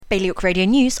Bailiwick Radio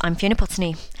News, I'm Fiona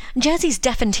Potney. Jersey's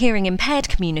deaf and hearing impaired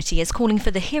community is calling for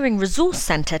the Hearing Resource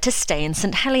Centre to stay in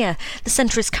St Helier. The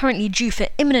centre is currently due for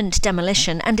imminent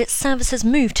demolition and its services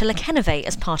moved to Llanhynne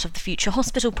as part of the Future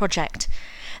Hospital project.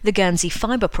 The Guernsey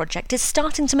Fibre project is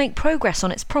starting to make progress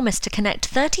on its promise to connect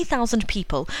 30,000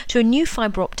 people to a new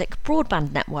fibre optic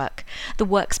broadband network. The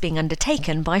work's being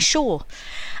undertaken by Shaw.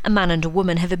 A man and a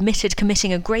woman have admitted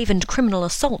committing a grave and criminal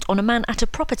assault on a man at a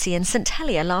property in St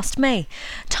Helier last May.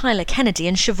 Tyler Kennedy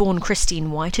and Siobhan Christine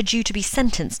White are due to be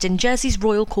sentenced in Jersey's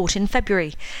Royal Court in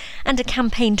February. And a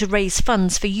campaign to raise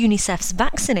funds for UNICEF's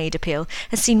Vaccinaid appeal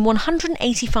has seen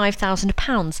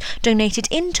 £185,000 donated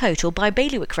in total by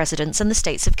Bailiwick residents and the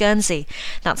states of Guernsey.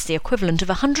 That's the equivalent of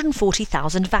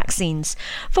 140,000 vaccines.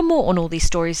 For more on all these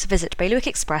stories, visit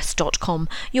bailiwickexpress.com.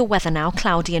 Your weather now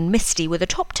cloudy and misty with a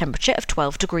top temperature of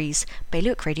 12 degrees.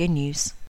 Bailiwick Radio News.